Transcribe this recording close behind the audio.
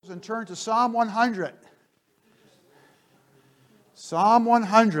And turn to Psalm 100. Psalm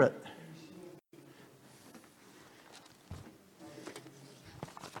 100.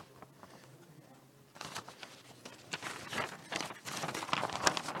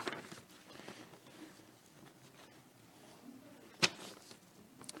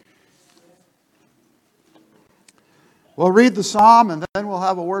 We'll read the psalm and then we'll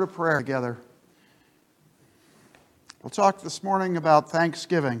have a word of prayer together. We'll talk this morning about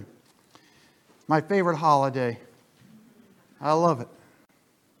Thanksgiving, my favorite holiday. I love it.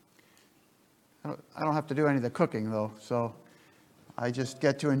 I don't have to do any of the cooking, though, so I just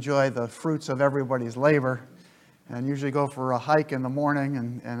get to enjoy the fruits of everybody's labor, and usually go for a hike in the morning,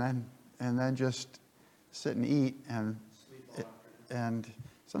 and then just sit and eat, and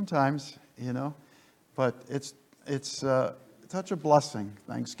sometimes, but it's such a blessing,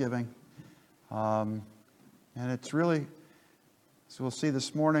 Thanksgiving. And it's really, as we'll see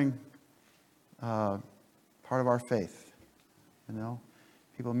this morning, part of our faith.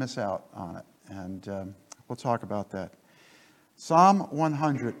 People miss out on it. And we'll talk about that. Psalm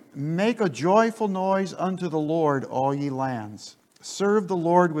 100. Make a joyful noise unto the Lord, all ye lands. Serve the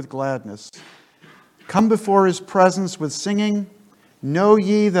Lord with gladness. Come before his presence with singing. Know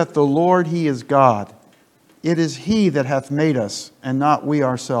ye that the Lord, he is God. It is he that hath made us, and not we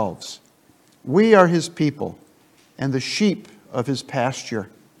ourselves. We are his people, and the sheep of his pasture.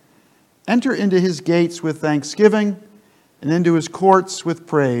 Enter into his gates with thanksgiving, and into his courts with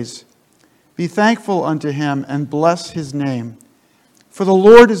praise. Be thankful unto him, and bless his name. For the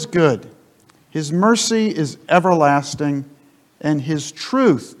Lord is good. His mercy is everlasting, and his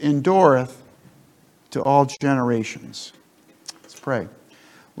truth endureth to all generations. Let's pray.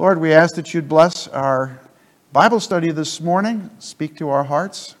 Lord, we ask that you'd bless our Bible study this morning. Speak to our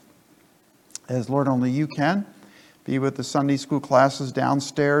hearts, as Lord only you can. Be with the Sunday school classes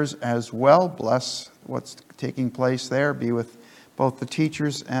downstairs as well. Bless what's taking place there. Be with both the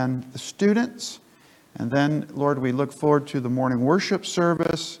teachers and the students. And then, Lord, we look forward to the morning worship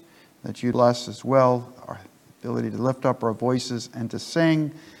service, that you bless as well our ability to lift up our voices and to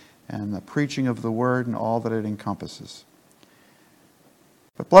sing, and the preaching of the word and all that it encompasses.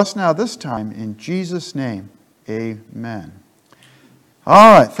 But bless now this time in Jesus' name. Amen.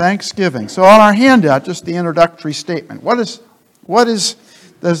 All right, Thanksgiving. So on our handout, just the introductory statement.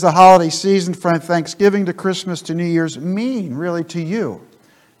 Does the holiday season from Thanksgiving to Christmas to New Year's mean really to you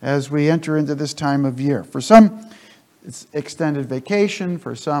as we enter into this time of year? For some, it's extended vacation.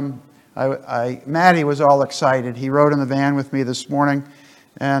 For some, Matty was all excited. He rode in the van with me this morning,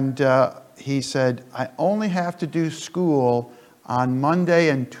 and he said, I only have to do school on Monday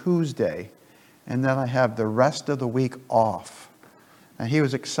and Tuesday, and then I have the rest of the week off. And he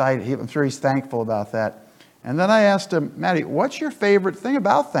was excited. I'm sure he's thankful about that. And then I asked him, Matty, what's your favorite thing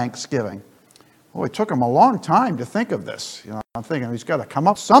about Thanksgiving? Well, it took him a long time to think of this. I'm thinking he's got to come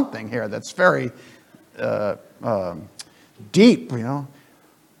up with something here that's very deep,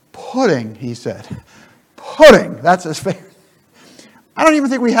 Pudding, he said. Pudding, that's his favorite. I don't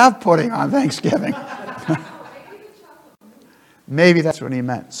even think we have pudding on Thanksgiving. Maybe that's what he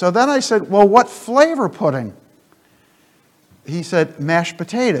meant. So then I said, well, what flavor pudding? He said, mashed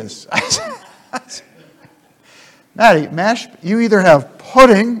potatoes. I said, Matty, you either have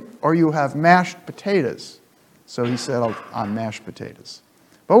pudding or you have mashed potatoes. So he settled on mashed potatoes.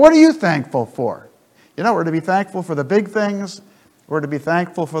 But what are you thankful for? We're to be thankful for the big things. We're to be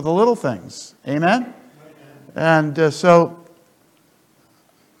thankful for the little things. Amen? And so,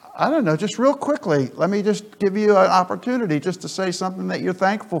 I don't know, just real quickly, let me just give you an opportunity just to say something that you're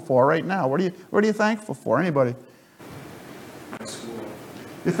thankful for right now. What are you thankful for? Anybody? School.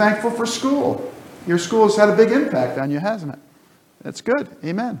 You're thankful for school. Your school has had a big impact on you, hasn't it? That's good.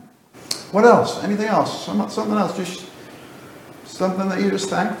 Amen. What else? Anything else? Something else? Just something that you're just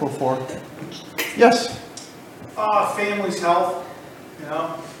thankful for. Yes? Family's health,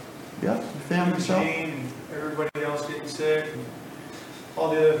 Yeah, family's health. And everybody else getting sick. And all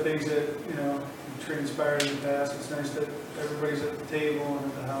the other things that, transpired in the past. It's nice that everybody's at the table and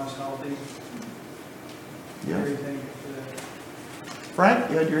at the house healthy. Yeah. Everything for that.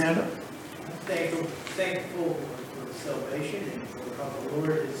 Frank, you had your hand up? Thankful for salvation and for how the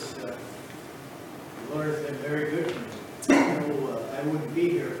Lord has been very good to me. I wouldn't be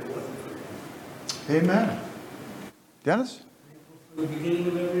here if it wasn't for him. Amen. Dennis? The beginning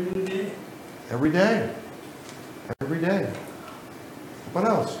of every new day. Every day. Every day. What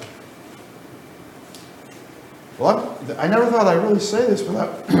else? Well, I never thought I'd really say this, but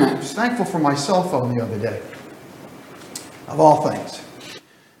I was thankful for my cell phone the other day. Of all things.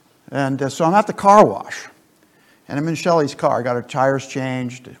 And so I'm at the car wash. And I'm in Shelley's car. I got her tires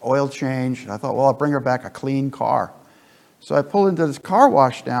changed, oil changed. And I thought, well, I'll bring her back a clean car. So I pull into this car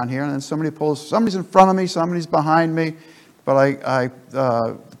wash down here, and then somebody's in front of me, somebody's behind me. But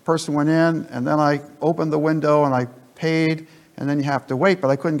the person went in, and then I opened the window, and I paid, and then you have to wait. But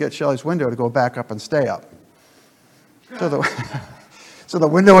I couldn't get Shelley's window to go back up and stay up. So the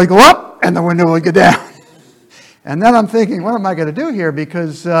window would go up, and the window would go down. And then I'm thinking, what am I going to do here?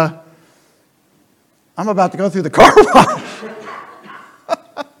 Because I'm about to go through the car wash.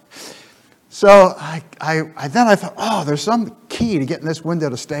 So then I thought, oh, there's some key to getting this window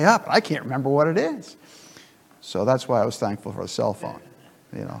to stay up. I can't remember what it is. So that's why I was thankful for a cell phone.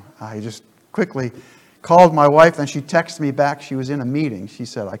 I just quickly called my wife, and she texted me back. She was in a meeting. She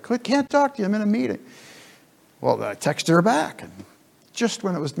said, can't talk to you. I'm in a meeting. Well, I texted her back. And just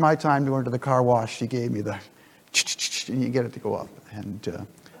when it was my time to enter the car wash, she gave me the, and you get it to go up. And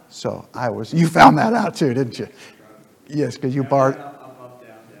so you found that out too, didn't you? Yes, because you borrowed. Up,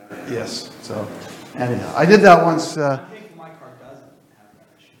 down. Yes. So anyhow, I did that once. I think my car doesn't have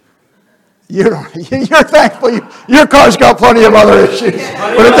that issue. You're thankful. Your car's got plenty of other issues,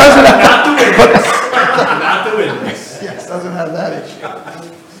 but it doesn't have. Not the witness. Yes, doesn't have that issue.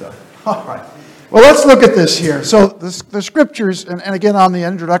 So, all right. Well, let's look at this here. So the scriptures, and again on the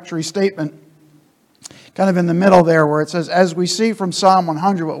introductory statement, kind of in the middle there where it says, as we see from Psalm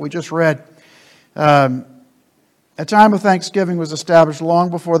 100, what we just read, a time of thanksgiving was established long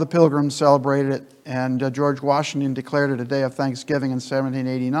before the Pilgrims celebrated it, and George Washington declared it a day of thanksgiving in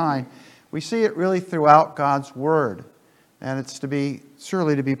 1789. We see it really throughout God's Word, and it's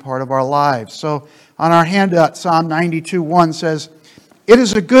surely to be part of our lives. So on our handout, Psalm 92:1 says, it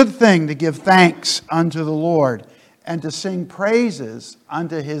is a good thing to give thanks unto the Lord and to sing praises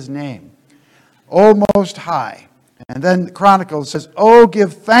unto His name, O Most High. And then Chronicles says, oh,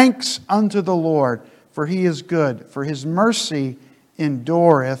 give thanks unto the Lord, for He is good, for His mercy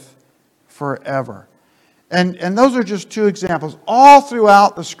endureth forever. And those are just two examples. All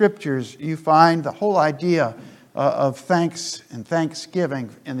throughout the Scriptures, you find the whole idea of thanks and thanksgiving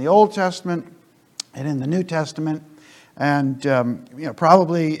in the Old Testament and in the New Testament. And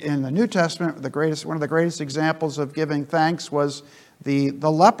probably in the New Testament, one of the greatest examples of giving thanks was the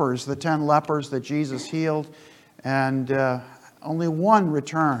lepers, the 10 lepers that Jesus healed, and only one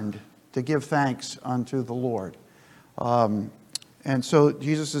returned to give thanks unto the Lord. And so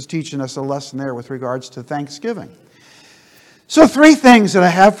Jesus is teaching us a lesson there with regards to thanksgiving. So 3 things that I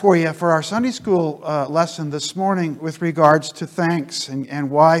have for you for our Sunday school lesson this morning with regards to thanks and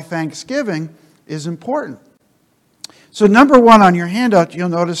why thanksgiving is important. So number 1 on your handout, you'll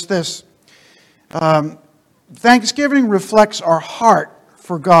notice this. Thanksgiving reflects our heart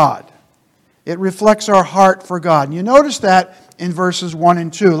for God. It reflects our heart for God. And you notice that in verses 1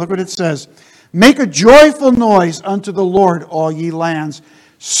 and 2. Look what it says. Make a joyful noise unto the Lord, all ye lands.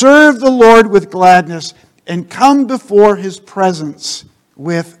 Serve the Lord with gladness, and come before His presence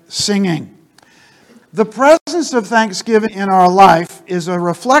with singing. The presence of thanksgiving in our life is a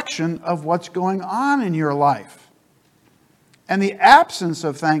reflection of what's going on in your life. And the absence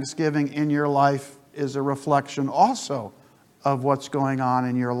of thanksgiving in your life is a reflection also of what's going on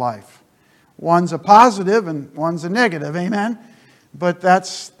in your life. One's a positive and one's a negative, amen? But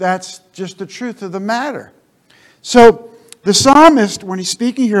that's just the truth of the matter. So the psalmist, when he's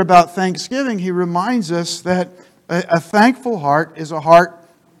speaking here about thanksgiving, he reminds us that a thankful heart is a heart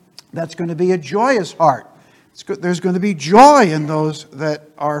that's going to be a joyous heart. There's going to be joy in those that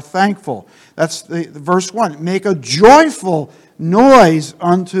are thankful. That's the verse 1. Make a joyful noise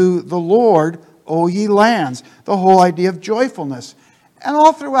unto the Lord, O ye lands. The whole idea of joyfulness. And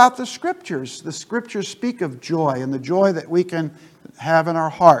all throughout the Scriptures speak of joy and the joy that we can have in our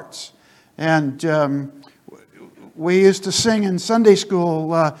hearts. And we used to sing in Sunday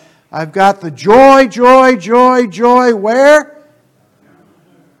school, I've got the joy, joy, joy, joy. Where?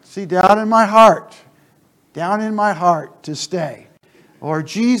 See, down in my heart. Down in my heart to stay. Or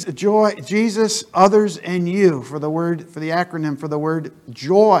Jesus, joy, Jesus, others, and you, for the acronym for the word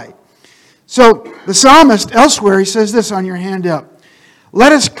joy. So the psalmist elsewhere, he says this on your handout.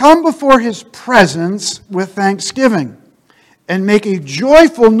 Let us come before His presence with thanksgiving, and make a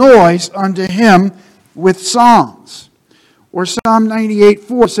joyful noise unto Him with songs. Or Psalm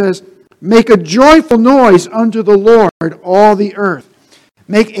 98:4 says, make a joyful noise unto the Lord, all the earth.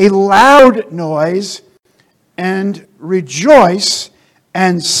 Make a loud noise and rejoice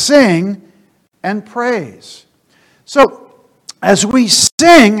and sing and praise. So, as we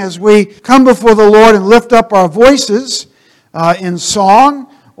sing, as we come before the Lord and lift up our voices in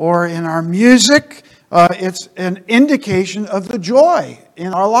song or in our music, it's an indication of the joy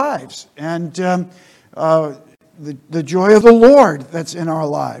in our lives. And the joy of the Lord that's in our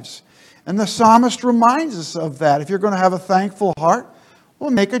lives. And the psalmist reminds us of that. If you're going to have a thankful heart, well,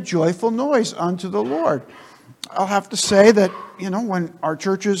 make a joyful noise unto the Lord. I'll have to say that, when our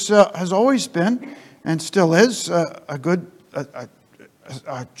church has always been and still is a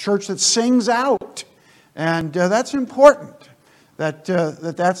church that sings out. And that's important, that's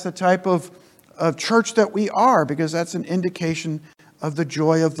the type of church that we are, because that's an indication of the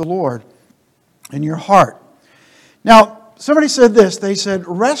joy of the Lord in your heart. Now, somebody said this. They said,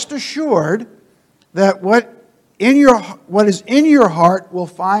 rest assured that what is in your heart will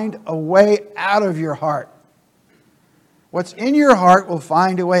find a way out of your heart. What's in your heart will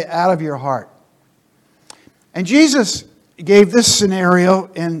find a way out of your heart. And Jesus gave this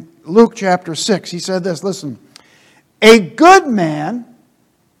scenario in Luke chapter 6. He said this, listen, a good man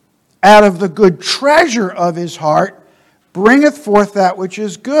out of the good treasure of his heart bringeth forth that which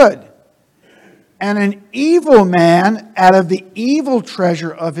is good. And an evil man out of the evil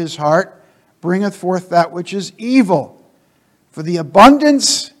treasure of his heart bringeth forth that which is evil. For the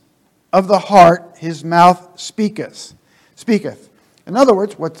abundance of the heart his mouth speaketh. In other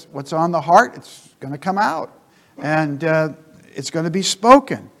words, what's on the heart, it's going to come out. And it's going to be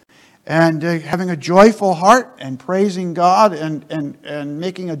spoken. And having a joyful heart and praising God and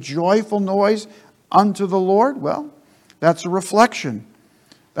making a joyful noise unto the Lord, well, that's a reflection.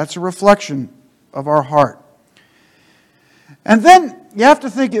 That's a reflection of our heart. And then you have to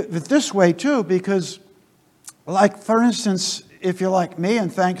think of it this way too, because like, for instance, if you're like me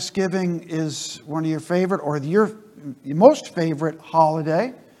and Thanksgiving is one of your favorite or your most favorite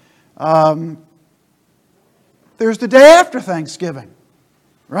holiday, there's the day after Thanksgiving,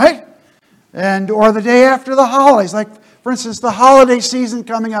 right? Or the day after the holidays. Like, for instance, the holiday season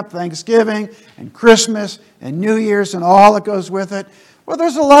coming up, Thanksgiving and Christmas and New Year's and all that goes with it. Well,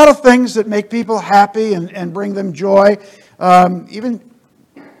 there's a lot of things that make people happy and bring them joy. Even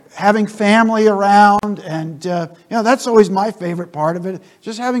having family around, and that's always my favorite part of it.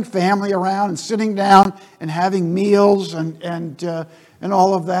 Just having family around and sitting down and having meals and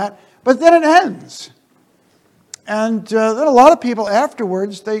all of that. But then it ends. And then a lot of people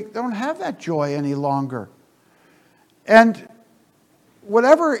afterwards, they don't have that joy any longer. And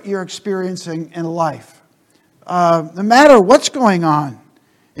whatever you're experiencing in life, no matter what's going on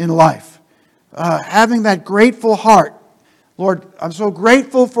in life, having that grateful heart. Lord, I'm so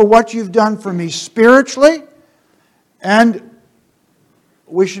grateful for what you've done for me spiritually, and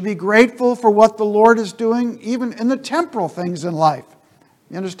we should be grateful for what the Lord is doing even in the temporal things in life.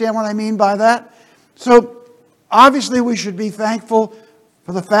 You understand what I mean by that? So, obviously, we should be thankful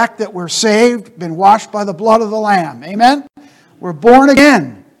for the fact that we're saved, been washed by the blood of the Lamb. Amen? We're born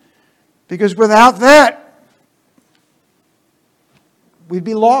again. Because without that, we'd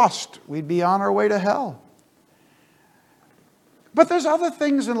be lost. We'd be on our way to hell. But there's other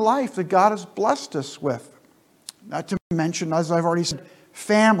things in life that God has blessed us with. Not to mention, as I've already said,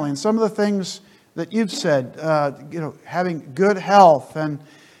 family and some of the things that you've said, having good health and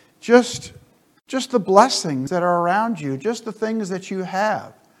just the blessings that are around you, just the things that you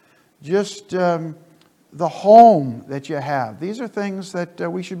have, just the home that you have. These are things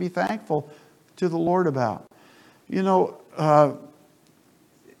that we should be thankful to the Lord about.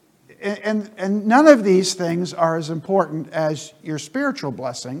 And none of these things are as important as your spiritual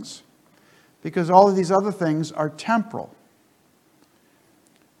blessings, because all of these other things are temporal.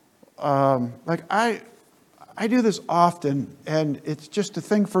 I do this often, and it's just a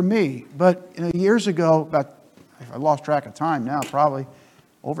thing for me. But years ago, I lost track of time now, probably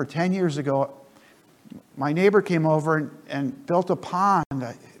over 10 years ago, my neighbor came over and built a pond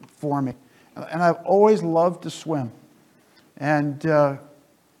for me. And I've always loved to swim. And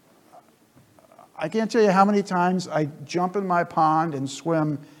I can't tell you how many times I jump in my pond and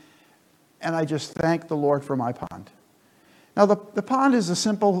swim, and I just thank the Lord for my pond. Now, the pond is a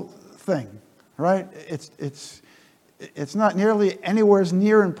simple thing, right? It's not nearly anywhere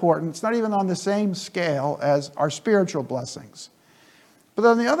near important. It's not even on the same scale as our spiritual blessings. But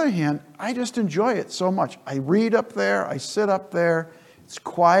on the other hand, I just enjoy it so much. I read up there. I sit up there. It's a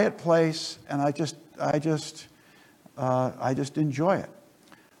quiet place, and I just enjoy it.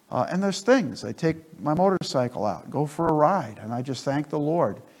 And there's things. I take my motorcycle out, go for a ride, and I just thank the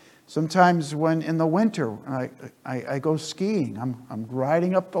Lord. Sometimes when in the winter I go skiing, I'm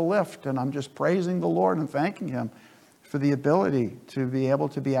riding up the lift, and I'm just praising the Lord and thanking Him for the ability to be able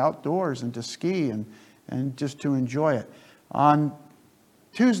to be outdoors and to ski and just to enjoy it. On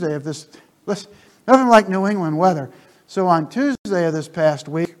Tuesday of this, nothing like New England weather. So on Tuesday of this past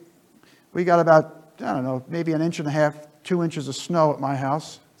week, we got about, maybe 1.5 inches, 2 inches of snow at my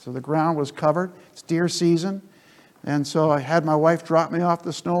house. So the ground was covered. It's deer season. And so I had my wife drop me off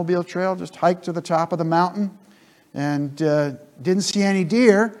the snowmobile trail, just hiked to the top of the mountain, and didn't see any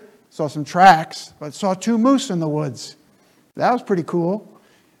deer. Saw some tracks, but saw 2 moose in the woods. That was pretty cool.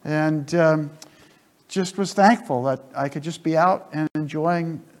 And just was thankful that I could just be out and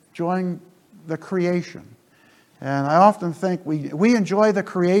enjoying the creation. And I often think we enjoy the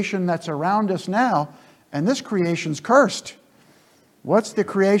creation that's around us now, and this creation's cursed. What's the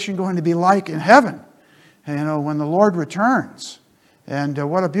creation going to be like in heaven? And, when the Lord returns. And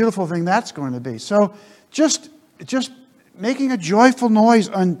what a beautiful thing that's going to be. So just making a joyful noise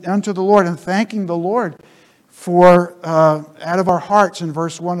unto the Lord and thanking the Lord for out of our hearts in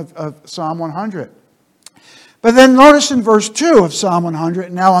verse 1 of Psalm 100. But then notice in verse 2 of Psalm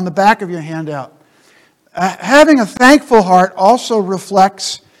 100, now on the back of your handout, having a thankful heart also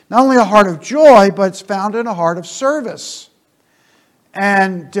reflects not only a heart of joy, but it's found in a heart of service.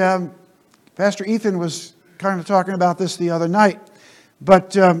 And Pastor Ethan was kind of talking about this the other night.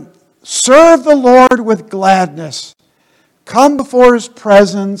 But serve the Lord with gladness. Come before His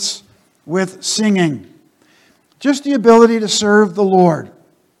presence with singing. Just the ability to serve the Lord.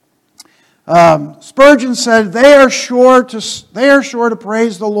 Spurgeon said, they are sure to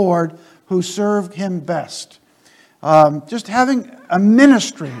praise the Lord who serve Him best. Just having a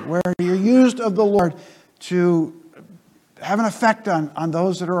ministry where you're used of the Lord to have an effect on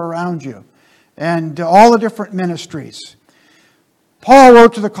those that are around you. And all the different ministries. Paul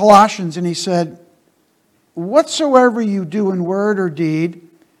wrote to the Colossians and he said, whatsoever you do in word or deed,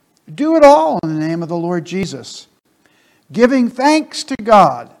 do it all in the name of the Lord Jesus, giving thanks to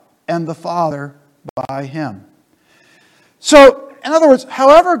God and the Father by Him. So, in other words,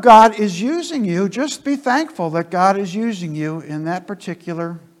 however God is using you, just be thankful that God is using you in that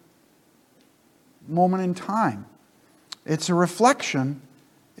particular moment in time. It's a reflection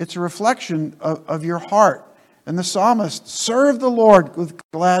of your heart. And the psalmist served the Lord with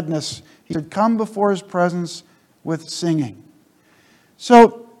gladness. He said, come before His presence with singing.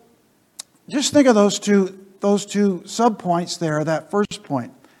 So, just think of those two subpoints there, that first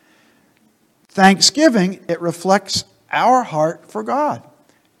point. Thanksgiving, it reflects our heart for God.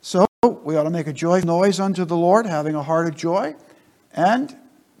 So, we ought to make a joyful noise unto the Lord, having a heart of joy. And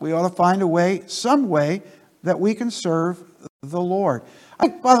we ought to find some way that we can serve the Lord.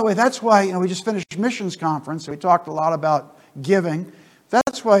 By the way, that's why we just finished missions conference. We talked a lot about giving.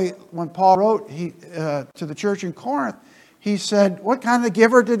 That's why when Paul wrote to the church in Corinth, he said, what kind of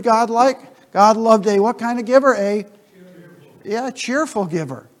giver did God like? God loved what kind of giver? A cheerful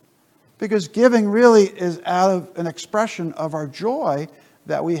giver. Because giving really is out of an expression of our joy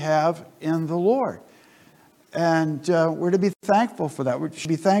that we have in the Lord. And we're to be thankful for that. We should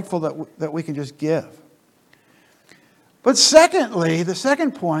be thankful that we can just give. But secondly, the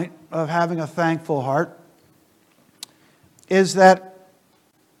second point of having a thankful heart is that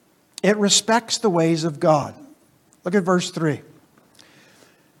it respects the ways of God. Look at verse 3.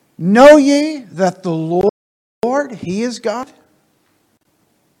 Know ye that the Lord, He is God?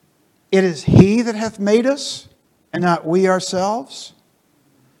 It is He that hath made us, and not we ourselves.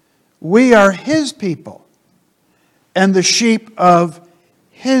 We are His people, and the sheep of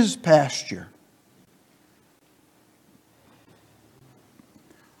His pasture.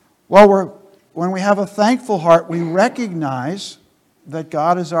 Well, when we have a thankful heart, we recognize that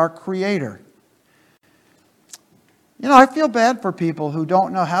God is our Creator. I feel bad for people who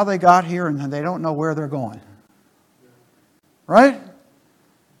don't know how they got here and they don't know where they're going. Right?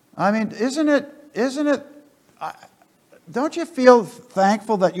 I mean, isn't it, don't you feel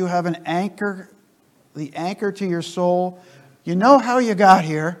thankful that you have an anchor, the anchor to your soul? You know how you got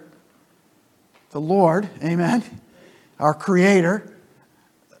here. The Lord, amen, our Creator.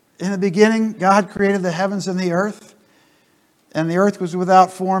 In the beginning, God created the heavens and the earth the earth was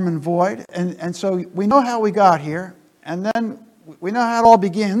without form and void. And so we know how we got here, and then we know how it all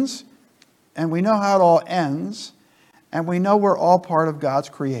begins, and we know how it all ends, and we know we're all part of God's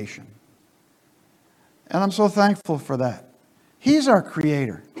creation. And I'm so thankful for that. He's our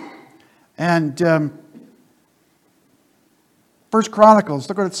Creator. And 1 Chronicles,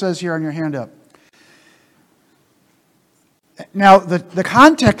 look what it says here on your handout. Now, the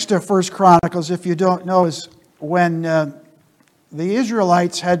context of 1 Chronicles, if you don't know, is when the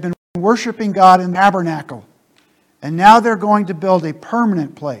Israelites had been worshiping God in the tabernacle. And now they're going to build a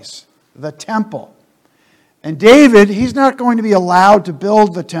permanent place, the temple. And David, he's not going to be allowed to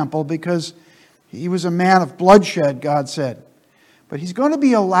build the temple because he was a man of bloodshed, God said. But he's going to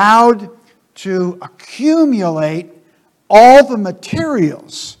be allowed to accumulate all the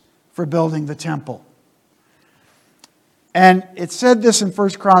materials for building the temple. And it said this in 1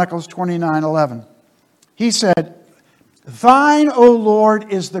 Chronicles 29:11. He said, Thine, O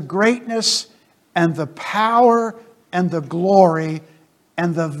Lord, is the greatness and the power and the glory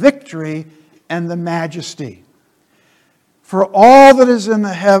and the victory and the majesty. For all that is in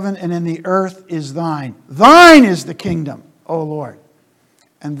the heaven and in the earth is thine. Thine is the kingdom, O Lord,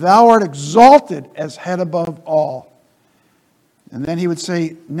 and thou art exalted as head above all. And then he would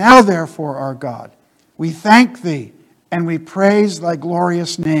say, Now therefore, our God, we thank thee and we praise thy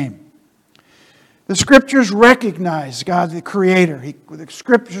glorious name. The Scriptures recognize God the Creator. The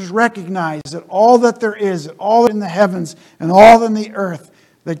Scriptures recognize that all that there is, all in the heavens and all in the earth,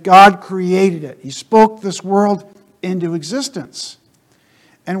 that God created it. He spoke this world into existence.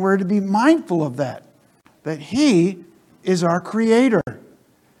 And we're to be mindful of that He is our Creator.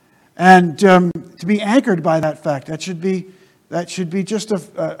 And to be anchored by that fact, that should be just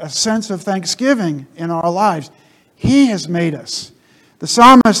a sense of thanksgiving in our lives. He has made us. The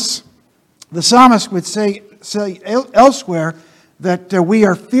psalmist would say elsewhere that we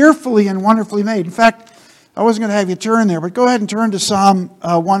are fearfully and wonderfully made. In fact, I wasn't going to have you turn there, but go ahead and turn to Psalm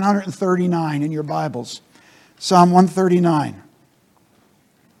 139 in your Bibles. Psalm 139.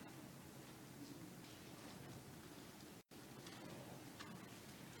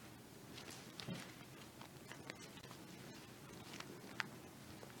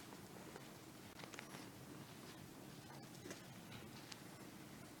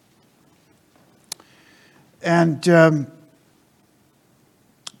 And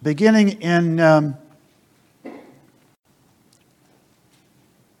beginning in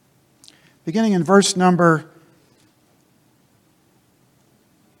verse number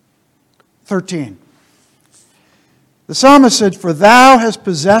 13. The psalmist said, For thou hast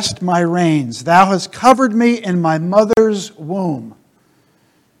possessed my reins. Thou hast covered me in my mother's womb.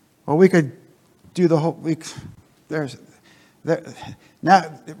 Well, we could do the whole... There's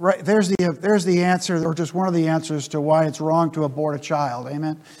the answer, or just one of the answers to why it's wrong to abort a child.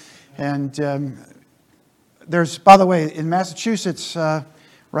 Amen? And there's, by the way, in Massachusetts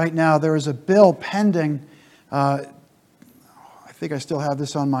right now, there is a bill pending. I think I still have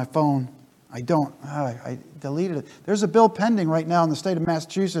this on my phone. I don't. I deleted it. There's a bill pending right now in the state of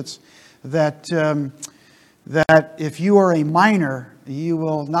Massachusetts that if you are a minor, you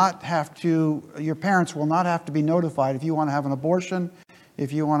will not have to, your parents will not have to be notified if you want to have an abortion,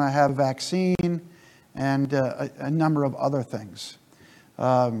 if you want to have a vaccine, and a number of other things.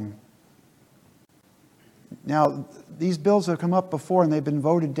 Now, these bills have come up before and they've been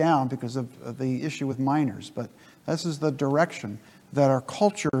voted down because of the issue with minors, but this is the direction that our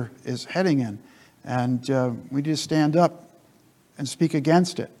culture is heading in. And we need to stand up and speak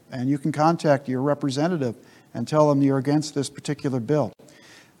against it. And you can contact your representative and tell them you're against this particular bill.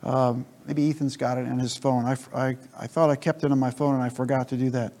 Maybe Ethan's got it on his phone. I thought I kept it on my phone and I forgot to do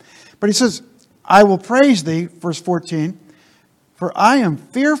that. But he says, I will praise thee, verse 14, for I am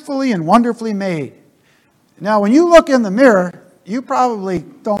fearfully and wonderfully made. Now, when you look in the mirror, you probably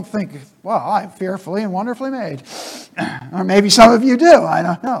don't think, well, I'm fearfully and wonderfully made. Or maybe some of you do, I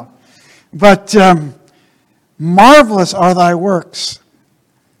don't know. But marvelous are thy works,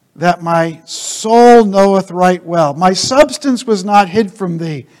 that my soul knoweth right well. My substance was not hid from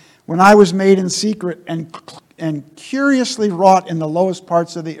thee when I was made in secret and curiously wrought in the lowest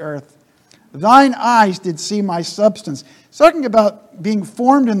parts of the earth. Thine eyes did see my substance. It's talking about being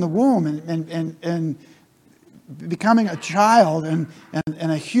formed in the womb and becoming a child and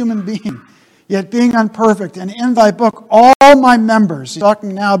a human being, yet being unperfect. And in thy book all my members, he's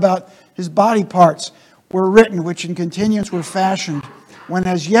talking now about his body parts, were written, which in continuance were fashioned, when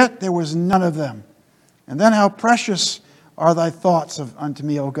as yet there was none of them. And then how precious are thy thoughts unto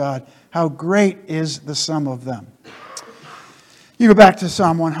me, O God. How great is the sum of them. You go back to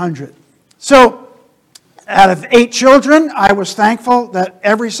Psalm 100. So, out of 8 children, I was thankful that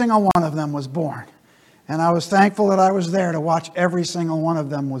every single one of them was born. And I was thankful that I was there to watch every single one of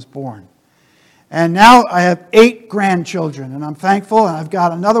them was born. And now I have 8 grandchildren, and I'm thankful, and I've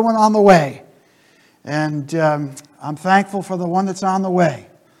got another one on the way. And I'm thankful for the one that's on the way.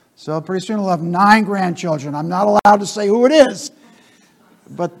 So pretty soon I'll have 9 grandchildren. I'm not allowed to say who it is.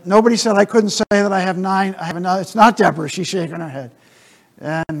 But nobody said I couldn't say that I have 9. I have another. It's not Deborah. She's shaking her head.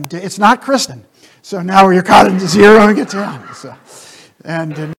 And it's not Kristen. So now you're caught into 0 and get down. So,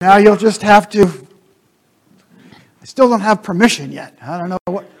 and now you'll just have to. I still don't have permission yet. I don't know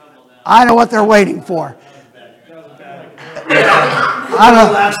what. I know what they're waiting for. I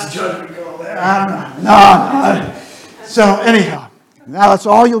don't know. No. So anyhow, now that's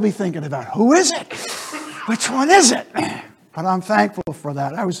all you'll be thinking about. Who is it? Which one is it? But I'm thankful for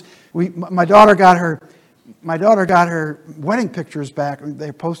that. My daughter got her my daughter got her wedding pictures back.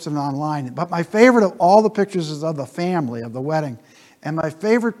 They posted them online. But my favorite of all the pictures is of the family, of the wedding. And my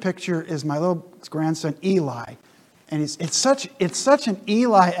favorite picture is my little grandson, Eli. And it's such an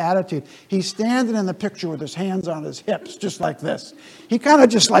Eli attitude. He's standing in the picture with his hands on his hips, just like this. He kind of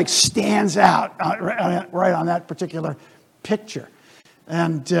just like stands out right on that particular picture.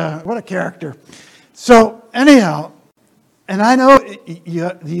 And what a character. So anyhow, and I know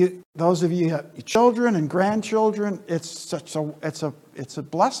those of you who have children and grandchildren, it's a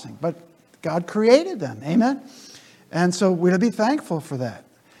blessing. But God created them, amen. And so we're to be thankful for that.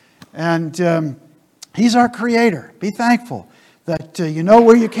 And He's our Creator. Be thankful that you know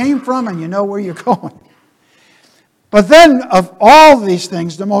where you came from and you know where you're going. But then, of all these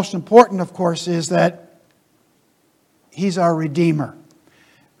things, the most important, of course, is that He's our Redeemer.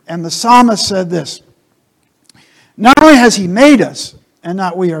 And the psalmist said this: not only has He made us, and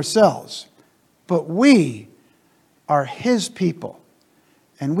not we ourselves, but we are His people,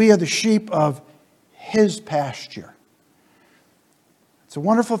 and we are the sheep of His pasture. It's a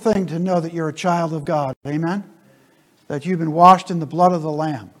wonderful thing to know that you're a child of God. Amen? That you've been washed in the blood of the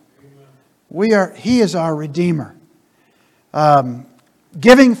Lamb. He is our Redeemer.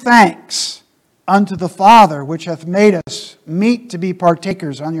 Giving thanks unto the Father, which hath made us meet to be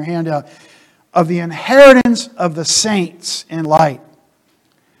partakers, on your handout, of the inheritance of the saints in light,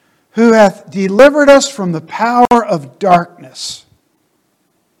 who hath delivered us from the power of darkness,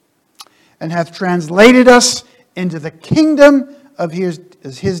 and hath translated us into the kingdom of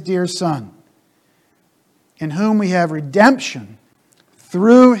His dear Son, in whom we have redemption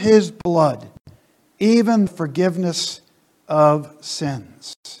through His blood, even forgiveness of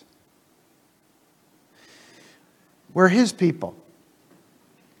sins. We're His people.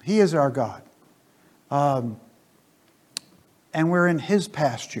 He is our God. And we're in His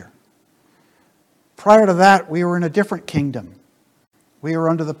pasture. Prior to that, we were in a different kingdom. We were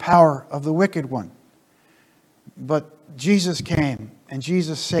under the power of the wicked one. But Jesus came and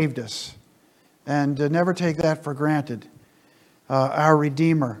Jesus saved us. And never take that for granted. Our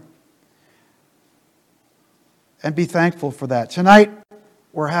Redeemer. And be thankful for that. Tonight,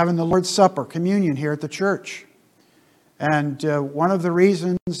 we're having the Lord's Supper, communion, here at the church. And one of the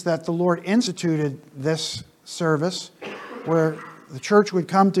reasons that the Lord instituted this service, where the church would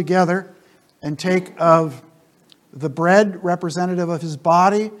come together and take of the bread representative of His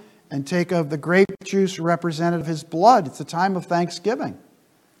body, and take of the grape juice representative of His blood. It's a time of thanksgiving.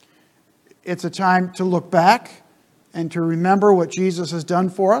 It's a time to look back and to remember what Jesus has done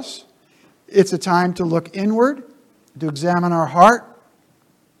for us. It's a time to look inward, to examine our heart.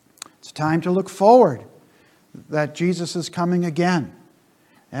 It's a time to look forward, that Jesus is coming again.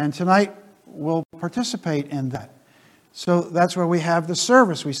 And tonight we'll participate in that. So that's where we have the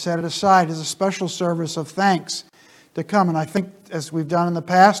service. We set it aside as a special service of thanks to come. And I think, as we've done in the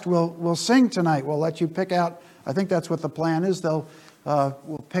past, we'll sing tonight. We'll let you pick out, I think that's what the plan is.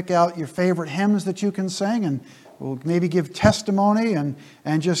 We'll pick out your favorite hymns that you can sing, and we'll maybe give testimony and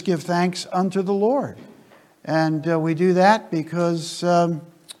just give thanks unto the Lord. And we do that because,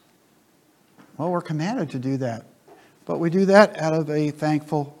 we're commanded to do that. But we do that out of a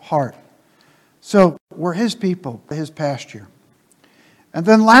thankful heart. So we're His people, His pasture. And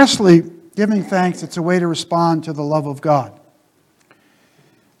then lastly, giving thanks, it's a way to respond to the love of God.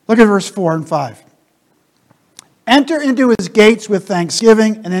 Look at verse 4 and 5. Enter into His gates with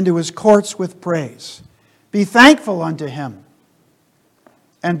thanksgiving and into His courts with praise. Be thankful unto Him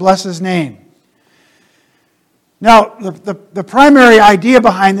and bless His name. Now, the primary idea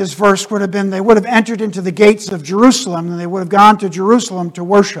behind this verse would have been they would have entered into the gates of Jerusalem and they would have gone to Jerusalem to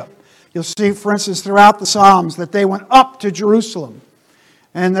worship. You'll see, for instance, throughout the Psalms that they went up to Jerusalem.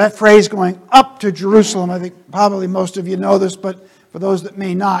 And that phrase, going up to Jerusalem, I think probably most of you know this, but for those that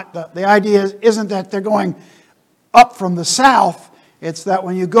may not, the idea isn't that they're going up from the south. It's that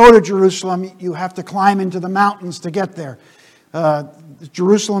when you go to Jerusalem, you have to climb into the mountains to get there.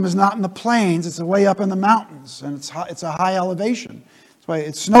 Jerusalem is not in the plains, it's way up in the mountains, and it's a high elevation. That's why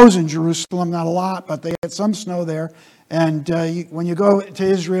it snows in Jerusalem, not a lot, but they had some snow there. And when you go to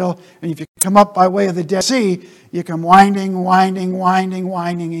Israel, and if you come up by way of the Dead Sea, you come winding,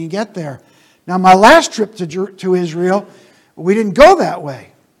 and you get there. Now, my last trip to Israel, we didn't go that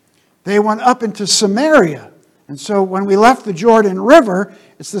way. They went up into Samaria. And so when we left the Jordan River,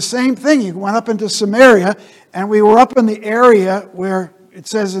 it's the same thing. You went up into Samaria, and we were up in the area where it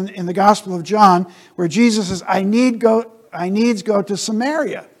says in the Gospel of John, where Jesus says, I needs go to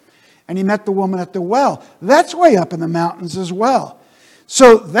Samaria. And He met the woman at the well. That's way up in the mountains as well.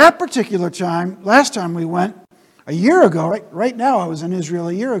 So that particular time, last time we went, a year ago, right now I was in Israel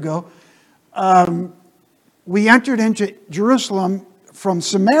a year ago, we entered into Jerusalem from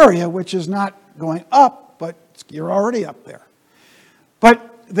Samaria, which is not going up, but you're already up there.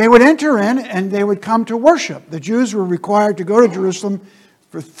 But they would enter in and they would come to worship. The Jews were required to go to Jerusalem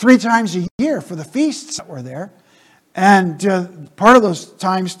for 3 times a year for the feasts that were there. And part of those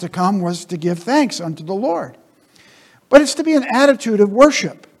times to come was to give thanks unto the Lord. But it's to be an attitude of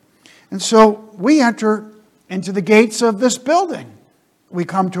worship. And so we enter into the gates of this building. We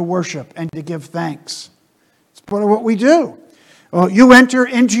come to worship and to give thanks. It's part of what we do. You enter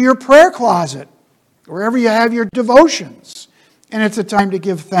into your prayer closet, wherever you have your devotions. And it's a time to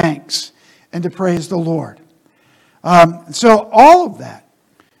give thanks and to praise the Lord. So all of that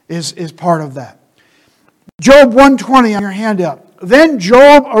is part of that. Job 1:20 on your handout. Then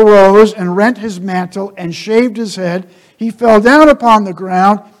Job arose and rent his mantle and shaved his head. He fell down upon the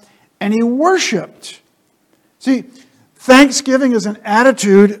ground and he worshipped. See, thanksgiving is an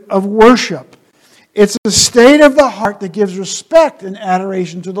attitude of worship. It's a state of the heart that gives respect and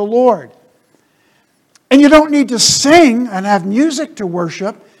adoration to the Lord. And you don't need to sing and have music to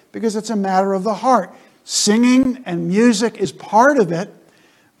worship because it's a matter of the heart. Singing and music is part of it.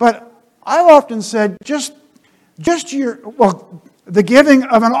 But I've often said the giving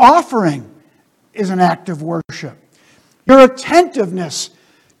of an offering is an act of worship. Your attentiveness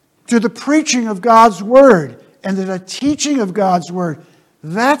to the preaching of God's Word and to the teaching of God's Word,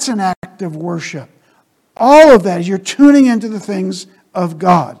 that's an act of worship. All of that is you're tuning into the things of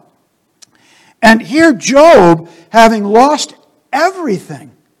God. And here Job, having lost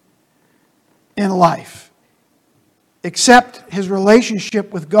everything in life except his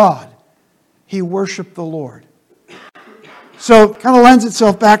relationship with God, he worshiped the Lord. So it kind of lends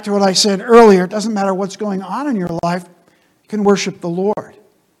itself back to what I said earlier. It doesn't matter what's going on in your life. You can worship the Lord.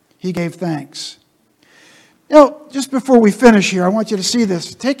 He gave thanks. Just before we finish here, I want you to see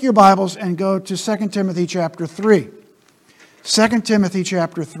this. Take your Bibles and go to 2 Timothy chapter 3. 2 Timothy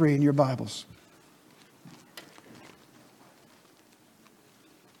chapter 3 in your Bibles.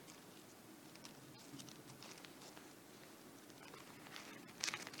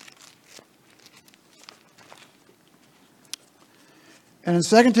 And in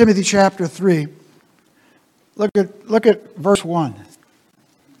 2 Timothy chapter 3, look at verse 1.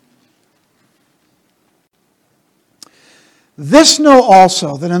 This know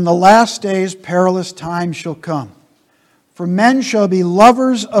also, that in the last days perilous times shall come. For men shall be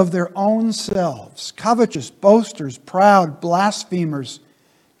lovers of their own selves, covetous, boasters, proud, blasphemers,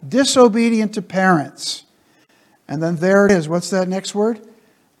 disobedient to parents. And then there it is. What's that next word?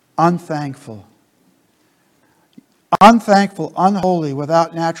 Unthankful. Unthankful, unholy,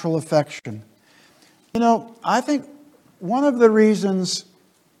 without natural affection. I think one of the reasons,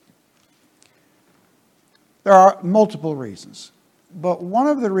 there are multiple reasons, but one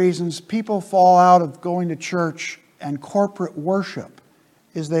of the reasons people fall out of going to church and corporate worship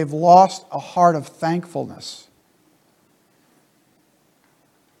is they've lost a heart of thankfulness.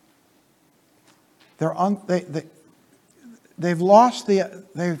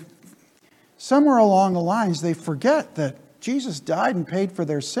 Somewhere along the lines, they forget that Jesus died and paid for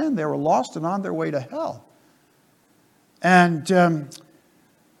their sin. They were lost and on their way to hell. And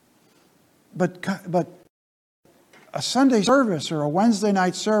but a Sunday service or a Wednesday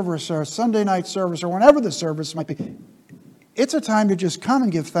night service or a Sunday night service or whenever the service might be, it's a time to just come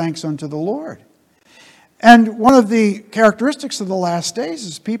and give thanks unto the Lord. And one of the characteristics of the last days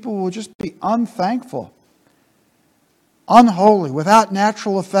is people will just be unthankful, unholy, without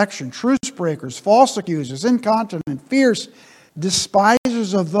natural affection, truce breakers, false accusers, incontinent, fierce,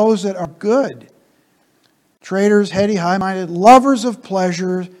 despisers of those that are good, traitors, heady, high-minded, lovers of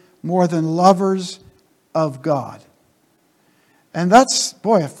pleasure more than lovers of God. And that's,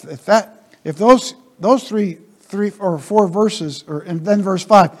 boy, if those three or four verses, and then verse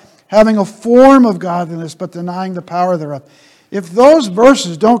 5, having a form of godliness but denying the power thereof. If those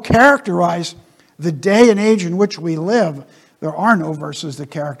verses don't characterize the day and age in which we live, there are no verses that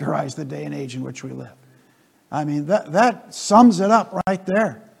characterize the day and age in which we live. I mean, that sums it up right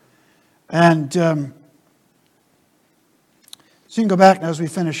there. And so you can go back now as we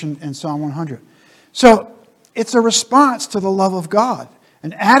finish in Psalm 100. So it's a response to the love of God,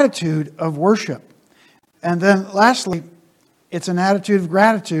 an attitude of worship. And then lastly, it's an attitude of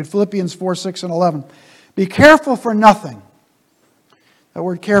gratitude. Philippians 4, 6, and 11. Be careful for nothing. That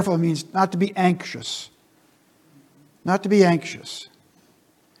word careful means not to be anxious. Not to be anxious.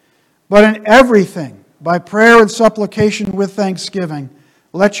 But in everything, by prayer and supplication with thanksgiving,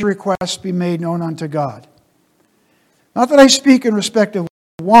 let your requests be made known unto God. Not that I speak in respect of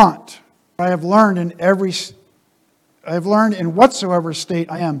want, but I have learned in whatsoever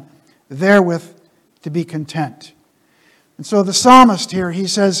state I am, therewith to be content. And so the psalmist here, he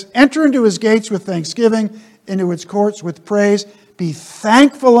says, enter into his gates with thanksgiving, into its courts with praise. Be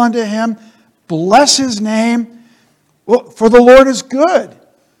thankful unto him. Bless his name. Well, for the Lord is good.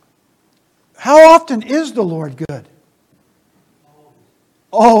 How often is the Lord good?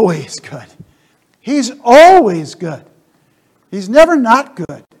 Always good. He's always good. He's never not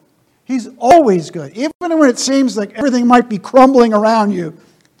good. He's always good. Even when it seems like everything might be crumbling around you,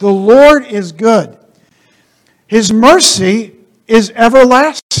 the Lord is good. His mercy is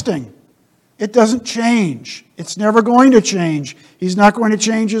everlasting. It doesn't change. It's never going to change. He's not going to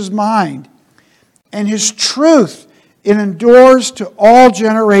change his mind. And his truth, it endures to all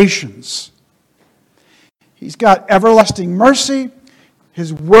generations. He's got everlasting mercy.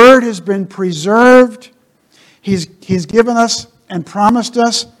 His word has been preserved. He's given us and promised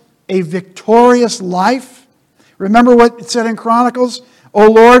us a victorious life. Remember what it said in Chronicles? O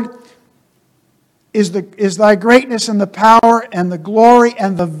Lord, is thy greatness and the power and the glory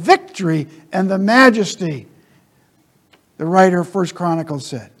and the victory and the majesty, the writer of 1 Chronicles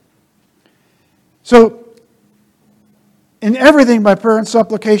said. So, in everything by prayer and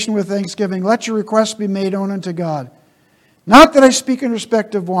supplication with thanksgiving, let your requests be made known unto God. Not that I speak in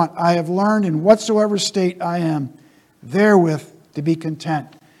respect of want, I have learned in whatsoever state I am, therewith to be content.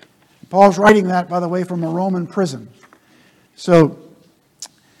 Paul's writing that, by the way, from a Roman prison. So,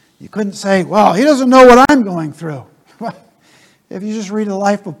 you couldn't say, well, he doesn't know what I'm going through. If you just read the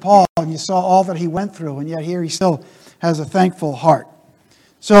life of Paul and you saw all that he went through, and yet here he still has a thankful heart.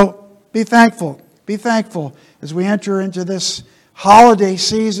 So, be thankful. Be thankful as we enter into this holiday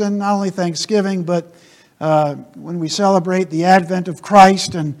season, not only Thanksgiving, but when we celebrate the advent of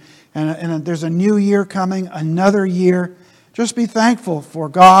Christ and there's a new year coming, another year. Just be thankful for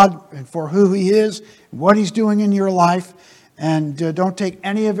God and for who He is, what He's doing in your life, and don't take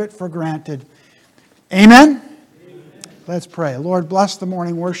any of it for granted. Amen? Amen? Let's pray. Lord, bless the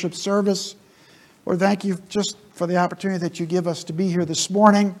morning worship service. Lord, thank you just for the opportunity that you give us to be here this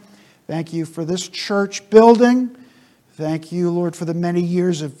morning. Thank you for this church building. Thank you, Lord, for the many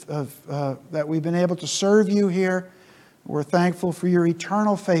years that we've been able to serve you here. We're thankful for your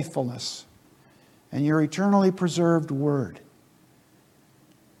eternal faithfulness and your eternally preserved word.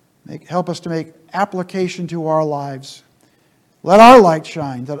 Help us to make application to our lives. Let our light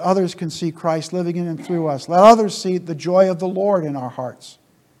shine that others can see Christ living in and through us. Let others see the joy of the Lord in our hearts.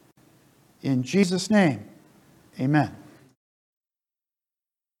 In Jesus' name, amen.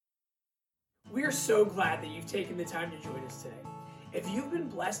 We are so glad that you've taken the time to join us today. If you've been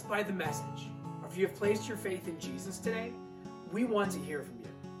blessed by the message, or if you have placed your faith in Jesus today, we want to hear from you.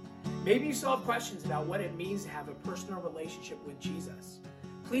 Maybe you still have questions about what it means to have a personal relationship with Jesus.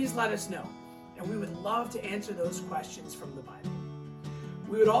 Please let us know, and we would love to answer those questions from the Bible.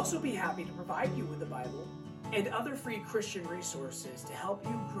 We would also be happy to provide you with the Bible and other free Christian resources to help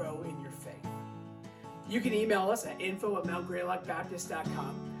you grow in your faith. You can email us at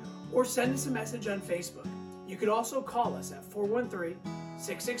info@mountgreylockbaptist.com or send us a message on Facebook. You could also call us at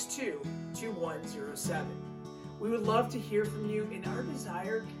 413-662-2107. We would love to hear from you, and our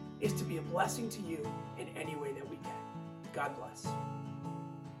desire is to be a blessing to you in any way that we can. God bless.